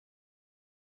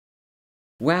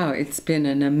Wow, it's been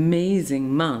an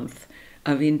amazing month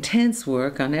of intense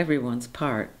work on everyone's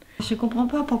part. Je comprends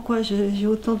pas pourquoi j'ai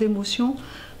autant d'émotions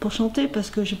pour chanter, parce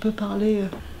que je peux parler,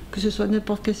 que ce soit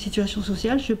n'importe quelle situation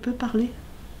sociale, je peux parler.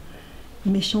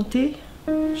 Mais chanter,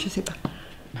 je sais pas.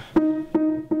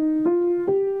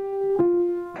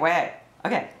 Ouais,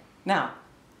 okay, now.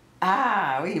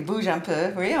 Ah, oui, bouge un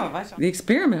peu. Oui, on va. The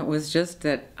experiment was just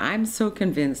that I'm so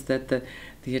convinced that the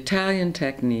Italian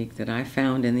technique that I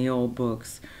found in the old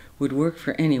books would work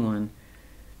for anyone.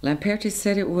 Lamperti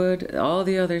said it would, all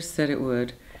the others said it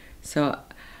would. So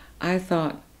I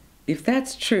thought, if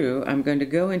that's true, I'm going to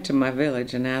go into my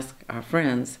village and ask our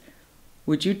friends,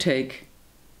 would you take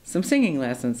some singing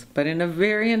lessons, but in a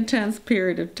very intense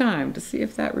period of time, to see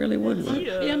if that really would work.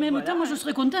 Et en même temps, moi je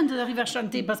serais contente d'arriver à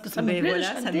chanter parce que ça me plaît de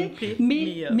chanter,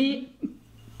 mais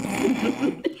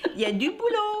il y a du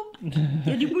boulot. Il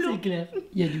y a du boulot. C'est clair,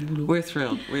 il y a du boulot. We're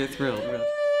thrilled, we're thrilled.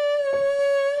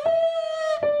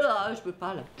 Ah, je peux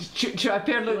pas là. Tu as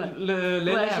perdu le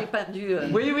ouais, j'ai perdu.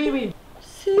 Oui, oui, oui.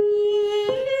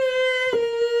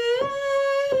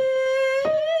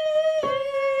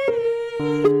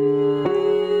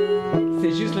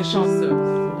 C'est juste le chanceux.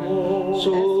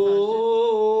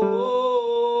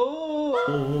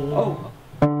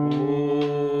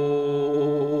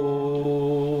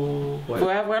 Faut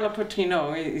avoir le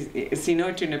poitrino,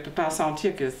 sinon tu ne peux pas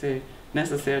sentir que c'est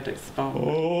nécessaire d'expandre.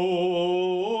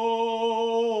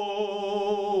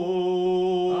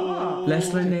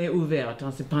 Laisse le nez ouvert,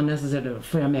 c'est pas nécessaire de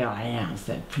fermer rien,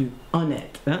 c'est plus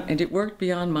honnête. Hein? And it worked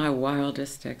beyond my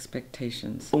wildest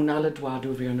expectations. On a le droit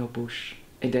d'ouvrir nos bouches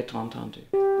et d'être entendu.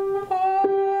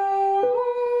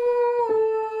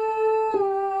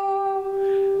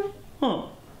 Oh.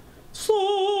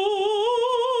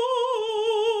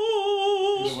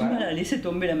 Voilà, laissez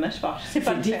tomber la mâchoire, je sais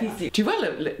pas le faire. Difficile. Tu vois,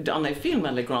 dans les films,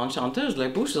 les grandes chanteuses, les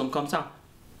bouches sont comme ça.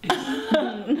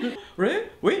 Oui,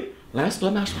 oui. Laisse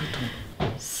la mâchoire tomber.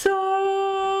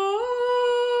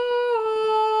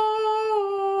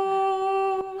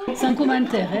 Sans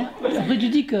commentaire, hein. Après tu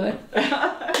dis que...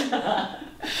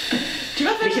 Tu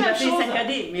vas faire mais j'ai pas fait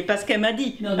saccadé, mais parce qu'elle m'a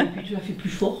dit. Non, mais puis tu l'as fait plus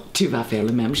fort. Tu vas faire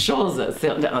la même chose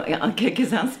en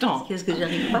quelques instants. Qu'est-ce que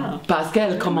j'arrive pas? Parce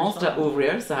qu'elle commence à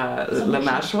ouvrir la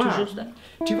mâchoire.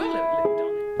 Tu vois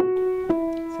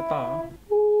c'est pas... Hein?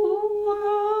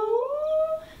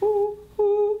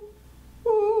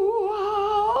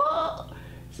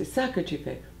 C'est ça que tu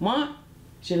fais. Moi,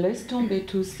 je laisse tomber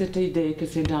toute cette idée que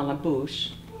c'est dans la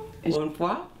bouche. Et une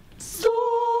fois...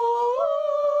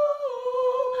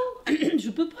 Je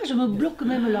peux pas, je me bloque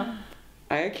même là.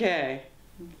 Ok.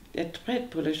 Être prête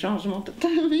pour le changement de ta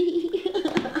vie.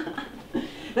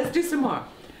 Let's do some more.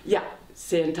 Yeah,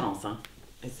 c'est intense, hein.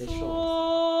 Et c'est chaud.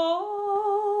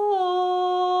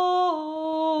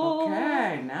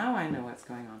 Okay, now I know what's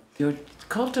going on. You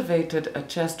cultivated a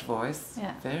chest voice,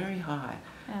 yeah, very high.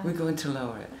 Yeah. We're going to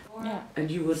lower it. Yeah. And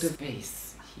you will do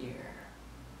bass here.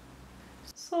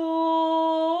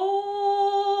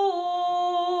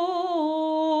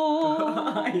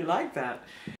 You like that?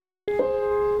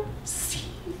 Si.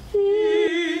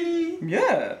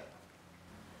 Yeah.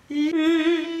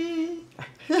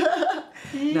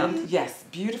 Now, yes,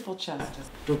 beautiful chest.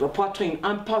 La poitrine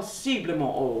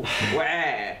impossiblement haut.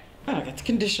 Ouais. Ah, get the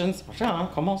conditions. Enfin,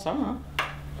 commence ça. Hein.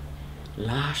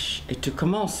 Lâche et tu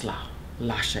commences là.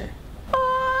 Lâcher.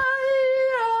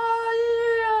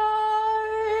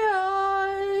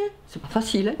 C'est pas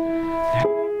facile, hein? C'est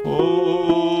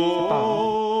pas.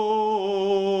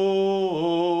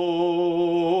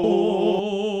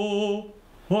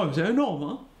 Oh, c'est énorme,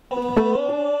 hein? Wow!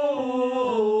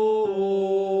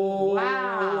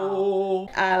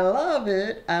 I love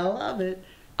it, I love it.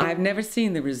 I've never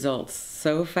seen the results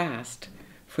so fast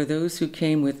for those who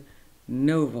came with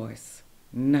no voice,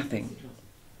 nothing.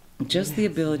 Just the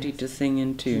ability to sing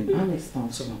in tune. Lâche,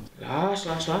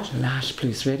 lâche, lâche. Lâche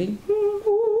plus, ready?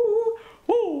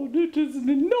 Oh, this is an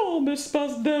énorme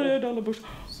espace derrière dans la bouche.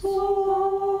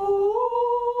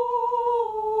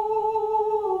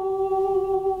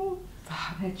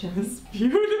 That just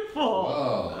beautiful.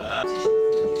 Wow.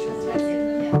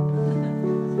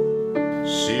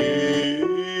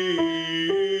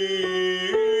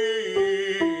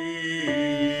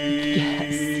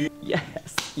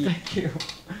 Yes, thank you.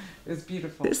 It's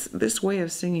beautiful. This way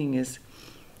of singing is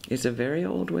a very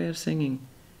old way of singing.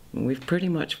 We've pretty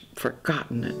much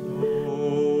forgotten it.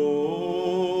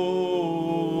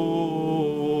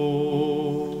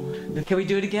 Can we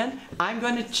do it again? I'm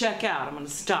going to check out. I'm going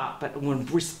to stop, but I'm going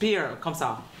to respire comme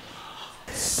ça.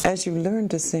 As you learn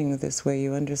to sing this way,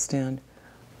 you understand,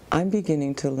 I'm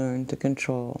beginning to learn to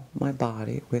control my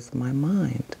body with my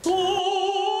mind.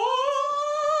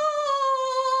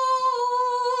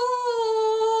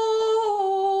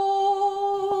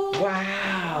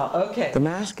 Okay. The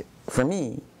mask, for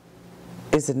me,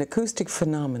 is an acoustic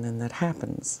phenomenon that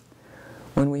happens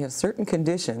when we have certain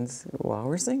conditions while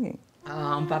we're singing.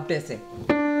 On va baisser.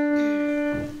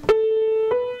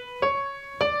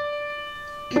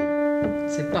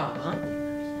 C'est pas, hein?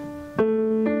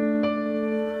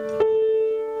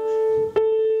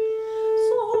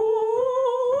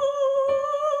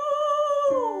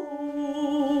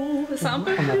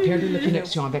 On a perdu la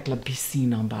connexion avec la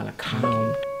piscine en bas, le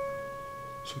calme.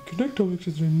 Je connecte avec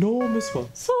cette énorme voix.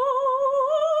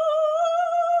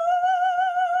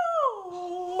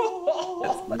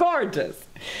 Gorgeous.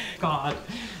 God,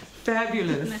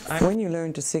 fabulous. When you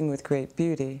learn to sing with great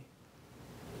beauty,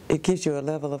 it gives you a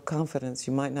level of confidence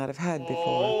you might not have had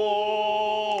before.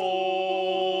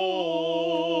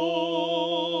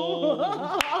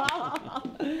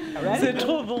 C'est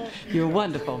trop bon. You're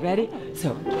wonderful. Ready?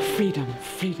 So, freedom,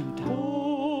 freedom time.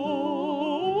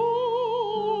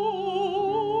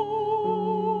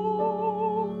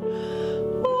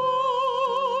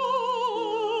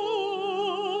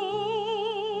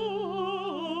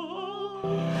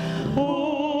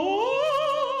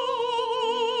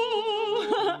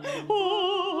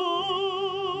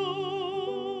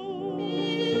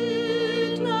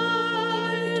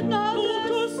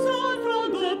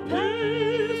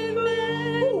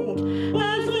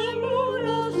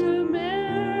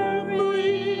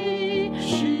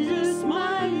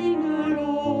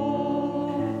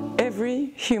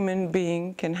 Human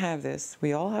being can have this.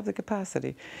 We all have the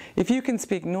capacity. If you can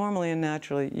speak normally and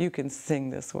naturally, you can sing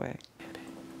this way.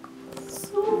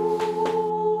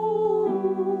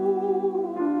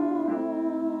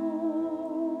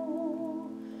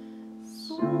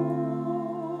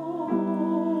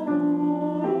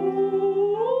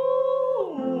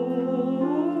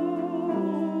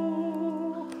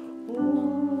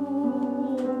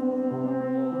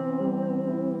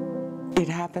 It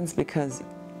happens because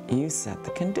you set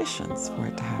the conditions for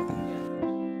it to happen.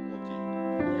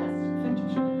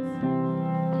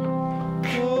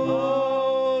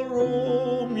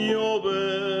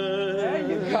 There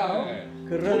you go.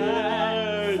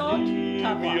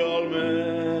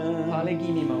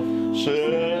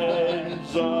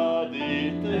 Senza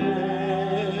di te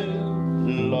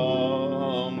languiscerò.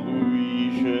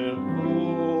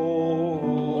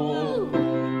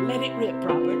 Let it rip,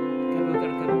 Robert.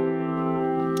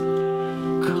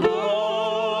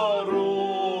 Caro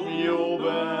mio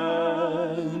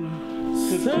ben,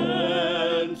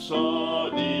 senza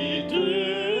di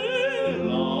te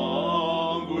languiscerò.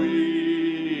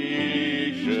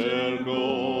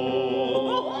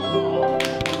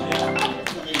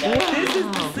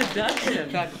 Seduction.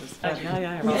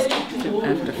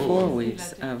 After 4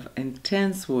 weeks of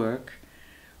intense work,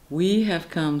 we have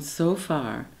come so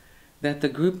far that the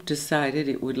group decided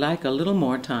it would like a little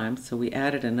more time, so we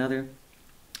added another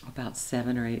about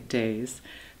 7 or 8 days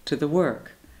to the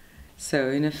work. So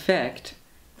in effect,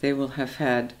 they will have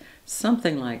had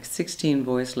something like 16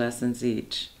 voice lessons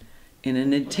each in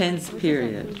an intense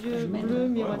period.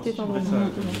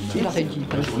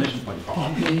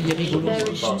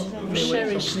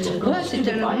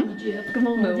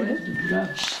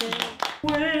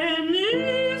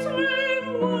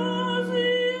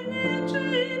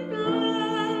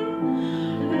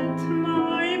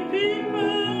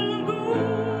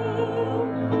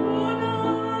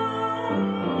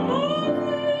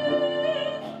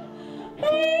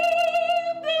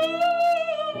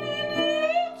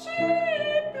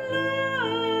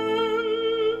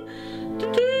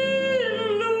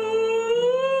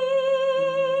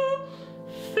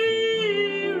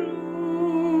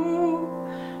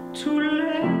 To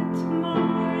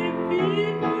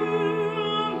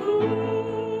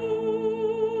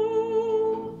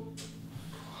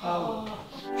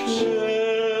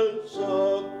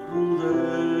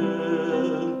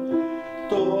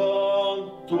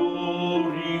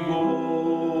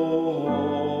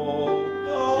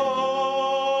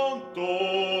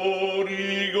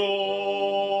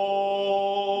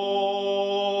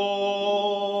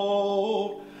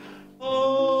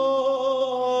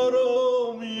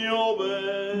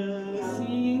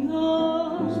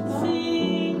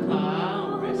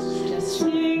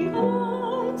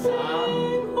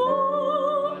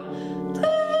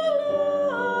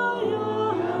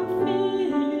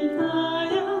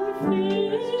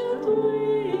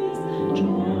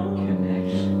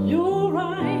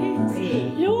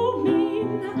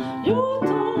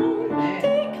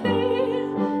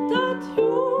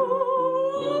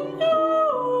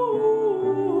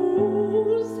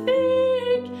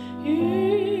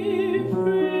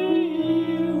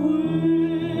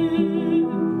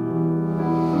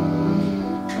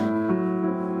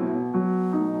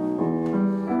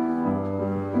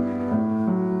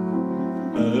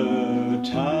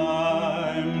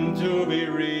to be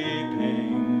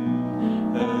reaping,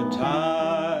 a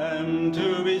time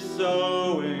to be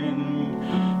sowing.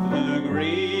 The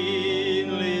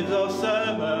green leaves of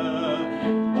summer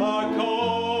are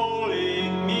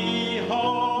calling me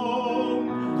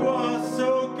home. 'Twas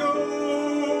so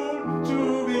good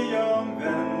to be young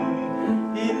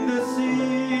then, in the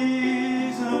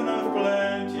season of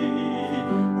plenty,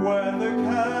 when the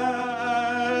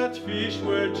catfish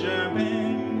were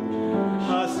jumping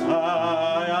as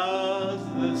high as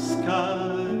the sky.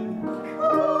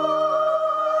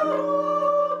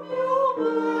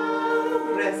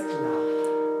 Reste là.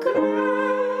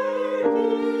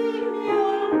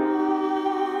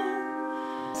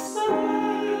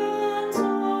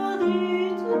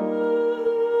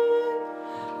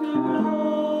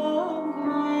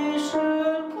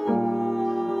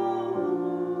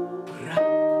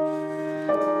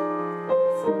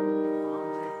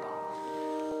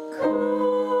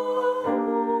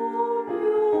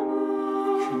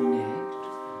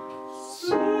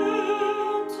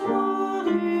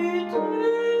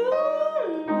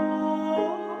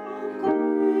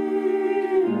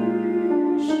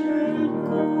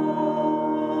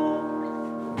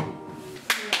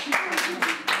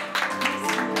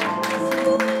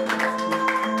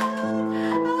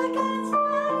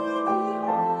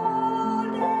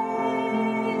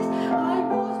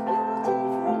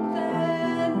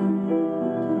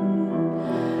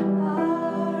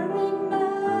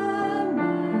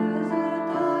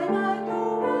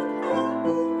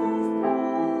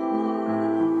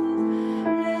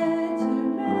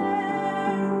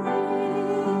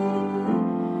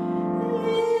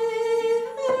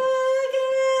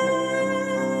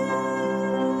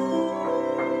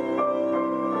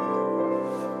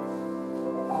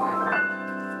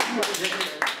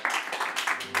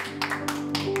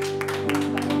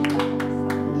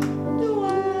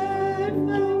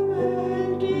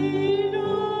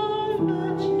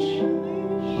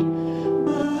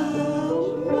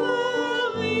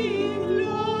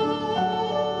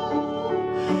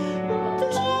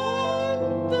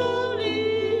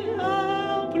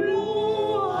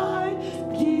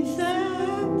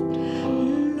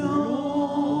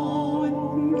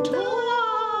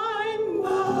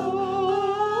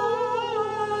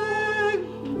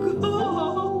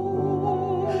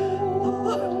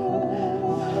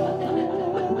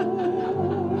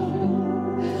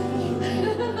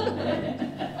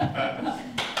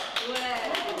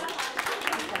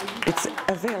 It's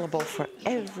available for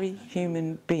every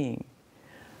human being.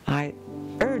 I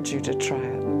urge you to try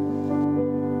it.